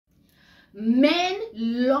Men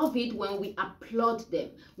love it when we applaud them,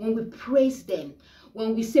 when we praise them,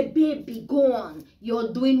 when we say, baby, go on,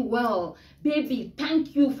 you're doing well. Baby,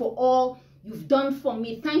 thank you for all you've done for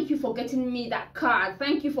me. Thank you for getting me that car.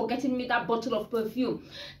 Thank you for getting me that bottle of perfume.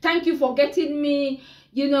 Thank you for getting me,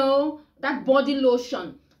 you know, that body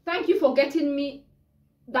lotion. Thank you for getting me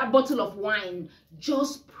that bottle of wine.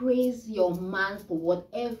 Just praise your man for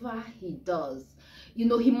whatever he does. You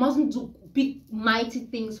know, he mustn't do big mighty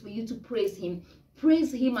things for you to praise him.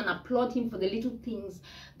 Praise him and applaud him for the little things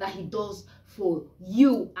that he does for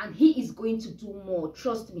you, and he is going to do more.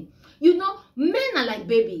 Trust me. You know, men are like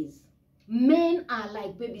babies. Men are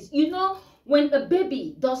like babies. You know, when a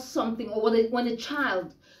baby does something, or when a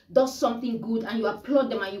child does something good and you applaud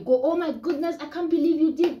them and you go, oh my goodness, I can't believe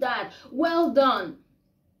you did that, well done.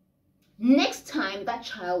 Next time that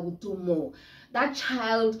child will do more. That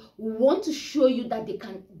child will want to show you that they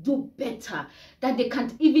can do better, that they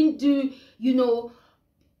can't even do, you know,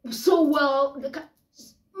 so well.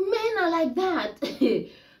 Men are like that.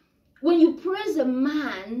 When you praise a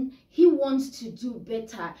man, he wants to do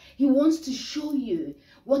better. He wants to show you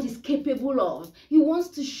what he's capable of. He wants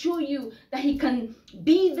to show you that he can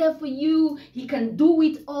be there for you. He can do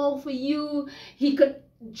it all for you. He can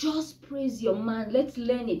just praise your man. Let's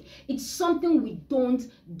learn it. It's something we don't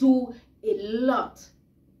do a lot.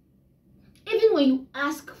 Even when you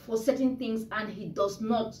ask for certain things and he does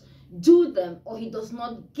not do them, or he does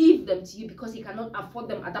not give them to you because he cannot afford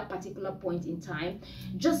them at that particular point in time,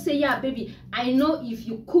 just say, yeah, baby, I know if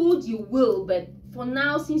you could, you will, but for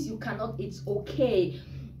now, since you cannot, it's okay.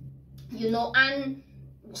 You know, and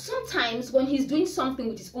sometimes when he's doing something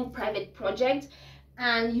with his own private project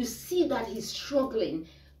and you see that he's struggling,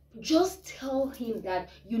 just tell him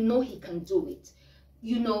that you know he can do it.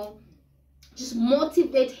 You know, just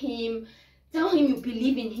motivate him. Tell him you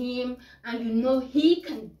believe in him and you know he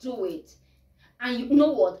can do it. And you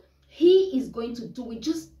know what? He is going to do it.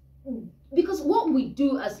 Just because what we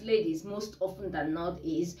do as ladies most often than not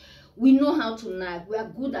is we know how to nag. We are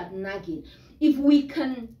good at nagging. If we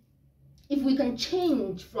can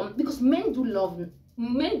change from, because men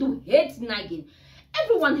do hate nagging.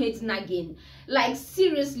 Everyone hates nagging. Like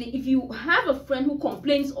seriously, if you have a friend who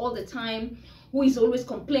complains all the time, who is always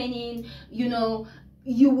complaining, you know,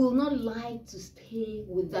 you will not like to stay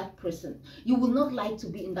with that person. You will not like to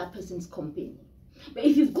be in that person's company. But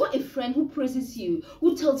if you've got a friend who praises you,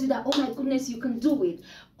 who tells you that, oh my goodness, you can do it.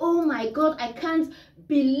 Oh my God, I can't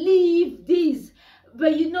believe this.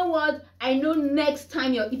 But you know what? I know next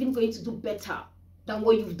time you're even going to do better than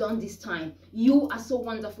what you've done this time. You are so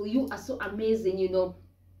wonderful. You are so amazing, you know.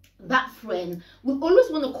 That friend will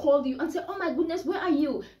always want to call you and say, oh my goodness, where are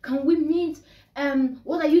you? Can we meet?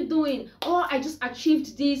 What are you doing? Oh, I just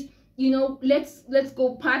achieved this, you know, let's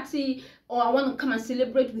go party, or I want to come and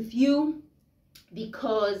celebrate with you,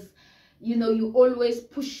 because you know you always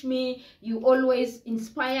push me, you always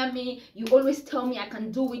inspire me, you always tell me I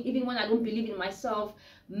can do it even when I don't believe in myself.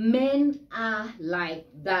 Men are like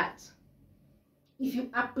that. If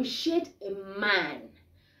you appreciate a man,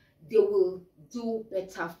 they will do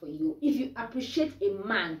better for you. If you appreciate a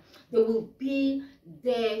man, they will be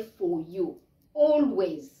there for you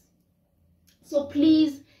always. So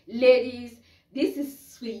please, ladies, this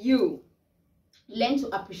is for you. Learn to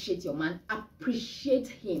appreciate your man. Appreciate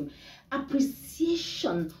him.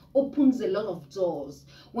 Appreciation opens a lot of doors.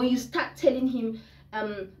 When you start telling him,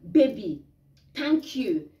 baby, thank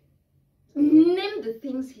you. Name the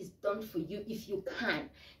things he's done for you if you can.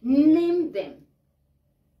 Name them.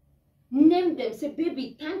 Name them. Say,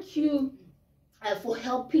 baby, thank you for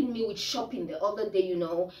helping me with shopping the other day, you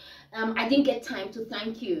know. I didn't get time to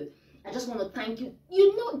thank you. I just want to thank you.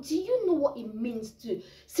 You know, do you know what it means to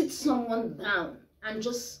sit someone down and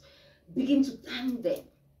just begin to thank them?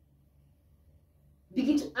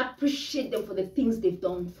 Begin to appreciate them for the things they've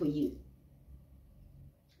done for you.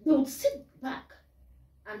 They would sit back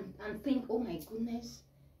and think, oh my goodness,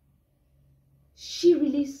 she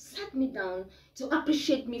really sat me down to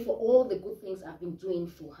appreciate me for all the good things I've been doing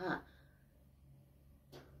for her.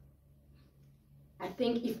 I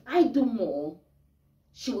think if I do more,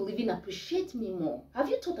 she will even appreciate me more. Have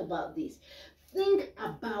you thought about this? Think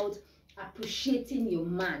about appreciating your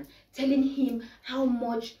man, telling him how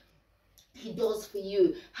much he does for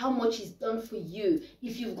you, how much he's done for you.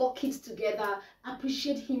 If you've got kids together,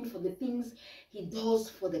 appreciate him for the things he does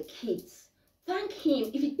for the kids. Thank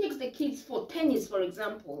him. If he takes the kids for tennis, for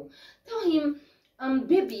example, tell him,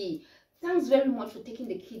 baby, thanks very much for taking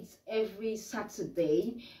the kids every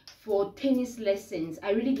Saturday for tennis lessons.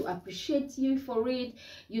 I really do appreciate you for it.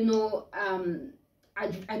 You know,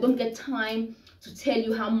 I don't get time to tell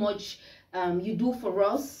you how much you do for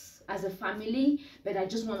us as a family, but I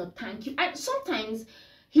just want to thank you. And sometimes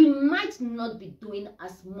he might not be doing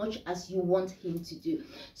as much as you want him to do.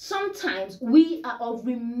 Sometimes we are all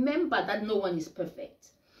remember that no one is perfect.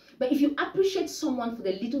 But if you appreciate someone for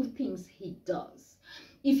the little things he does,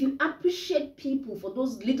 if you appreciate people for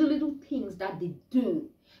those little things that they do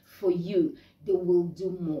for you, they will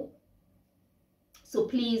do more. So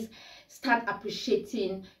please start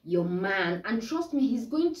appreciating your man, and trust me, he's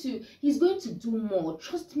going to do more.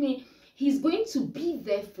 Trust me, he's going to be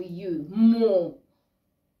there for you more.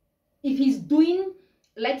 If he's doing,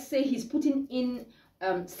 let's say he's putting in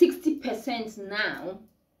 60% now,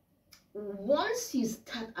 once you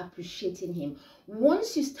start appreciating him,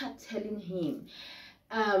 once you start telling him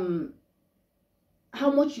how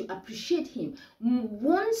much you appreciate him,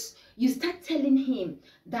 once you start telling him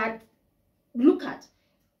that, look at,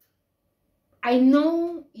 I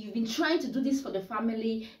know you've been trying to do this for the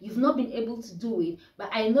family, you've not been able to do it, but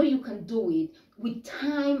I know you can do it. With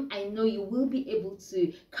time, I know you will be able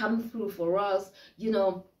to come through for us. You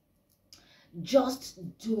know, just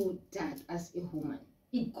do that as a woman.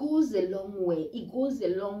 It goes a long way. It goes a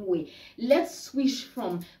long way. Let's switch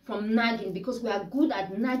from nagging, because we are good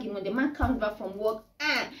at nagging. When the man comes back from work,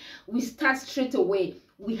 we start straight away.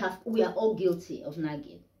 We are all guilty of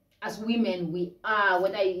nagging. As women, we are,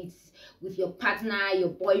 whether it's with your partner, your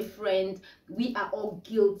boyfriend, we are all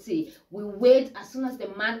guilty. We wait as soon as the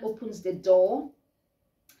man opens the door.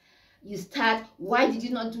 You start, why did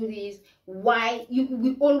you not do this? Why?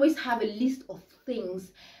 We always have a list of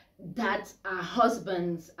things that our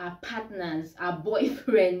husbands, our partners, our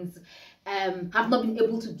boyfriends have not been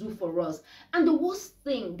able to do for us. And the worst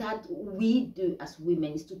thing that we do as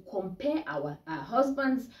women is to compare our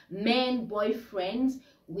husbands, men, boyfriends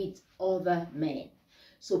with other men.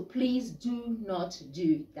 So please do not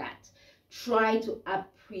do that. Try to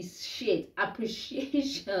appreciate.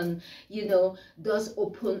 Appreciation, you know, does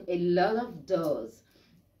open a lot of doors.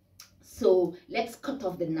 So let's cut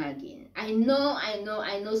off the nagging. I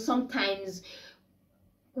know sometimes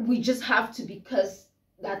we just have to, because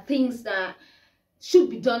there are things that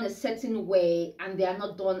should be done a certain way and they are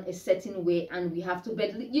not done a certain way, and we have to,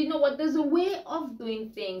 but you know what, there's a way of doing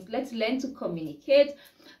things. Let's learn to communicate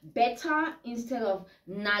better instead of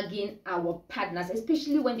nagging our partners,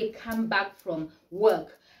 especially when they come back from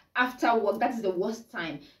work. After work, that is the worst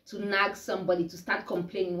time to nag somebody, to start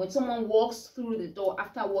complaining. When someone walks through the door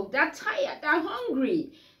after work, they're tired, they're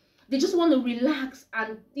hungry, they just want to relax,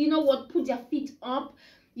 and you know what, put their feet up,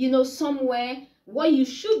 you know, somewhere. What you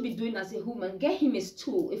should be doing as a woman, get him a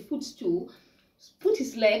stool, a footstool, put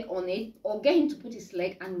his leg on it, or get him to put his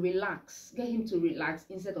leg and relax. Get him to relax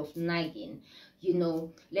instead of nagging. You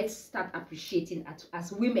know, let's start appreciating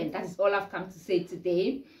as women. That is all I've come to say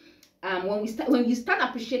today. When you start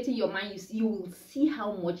appreciating your man, you will see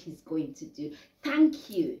how much he's going to do. Thank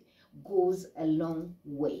you goes a long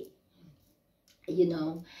way. You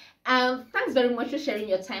know, thanks very much for sharing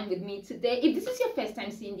your time with me today. If this is your first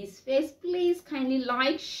time seeing this face, please kindly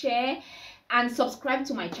like, share, and subscribe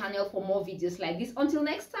to my channel for more videos like this. Until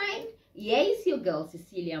next time, yeah, it's your girl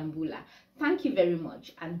Cecilia Mbula. Thank you very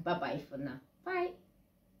much, and bye bye for now. Bye.